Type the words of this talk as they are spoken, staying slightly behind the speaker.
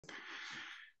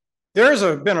There's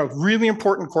been a really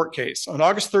important court case on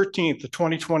August 13th of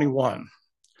 2021.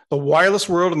 The wireless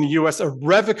world in the US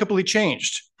irrevocably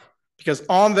changed because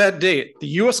on that date, the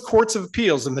US Courts of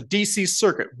Appeals in the DC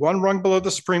Circuit, one rung below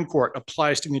the Supreme Court,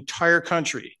 applies to the entire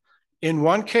country. In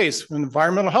one case, an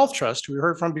environmental health trust, who we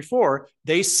heard from before,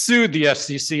 they sued the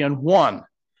FCC and won.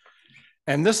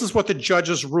 And this is what the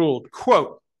judges ruled,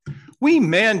 quote, "We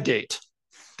mandate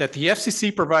that the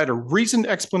FCC provide a reasoned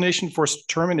explanation for its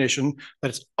determination that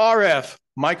its RF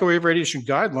microwave radiation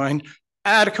guideline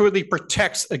adequately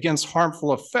protects against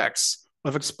harmful effects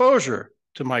of exposure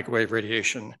to microwave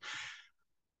radiation.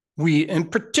 We, in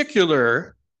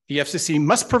particular, the FCC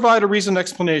must provide a reasoned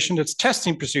explanation that its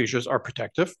testing procedures are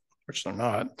protective," which they're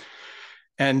not.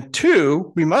 And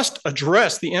two, we must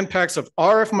address the impacts of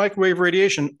RF microwave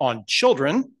radiation on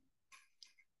children.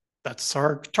 That's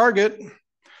our target.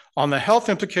 On the health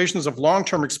implications of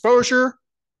long-term exposure,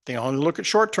 they only look at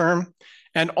short-term,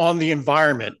 and on the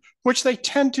environment, which they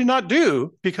tend to not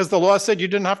do because the law said you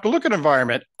didn't have to look at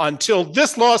environment until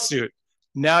this lawsuit.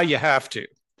 Now you have to.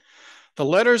 The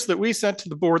letters that we sent to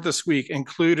the board this week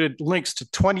included links to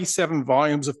 27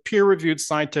 volumes of peer-reviewed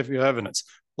scientific evidence,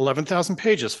 11,000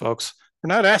 pages, folks.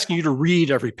 We're not asking you to read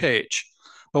every page.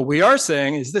 What we are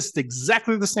saying is this is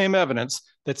exactly the same evidence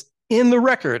that's in the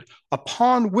record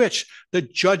upon which the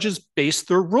judges based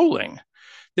their ruling.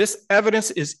 This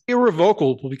evidence is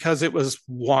irrevocable because it was,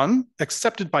 one,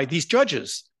 accepted by these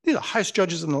judges. These are the highest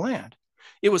judges in the land.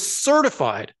 It was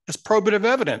certified as probative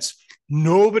evidence.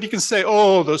 Nobody can say,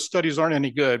 oh, those studies aren't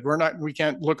any good. We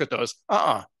can't look at those.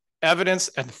 Evidence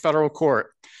at the federal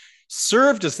court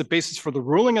served as the basis for the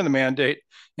ruling and the mandate,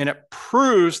 and it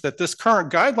proves that this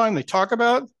current guideline they talk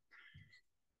about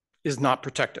is not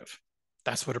protective.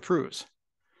 That's what it proves.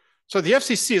 So the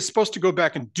FCC is supposed to go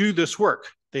back and do this work.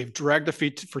 They've dragged their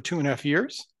feet for 2.5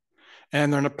 years,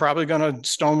 and they're probably going to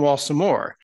stonewall some more.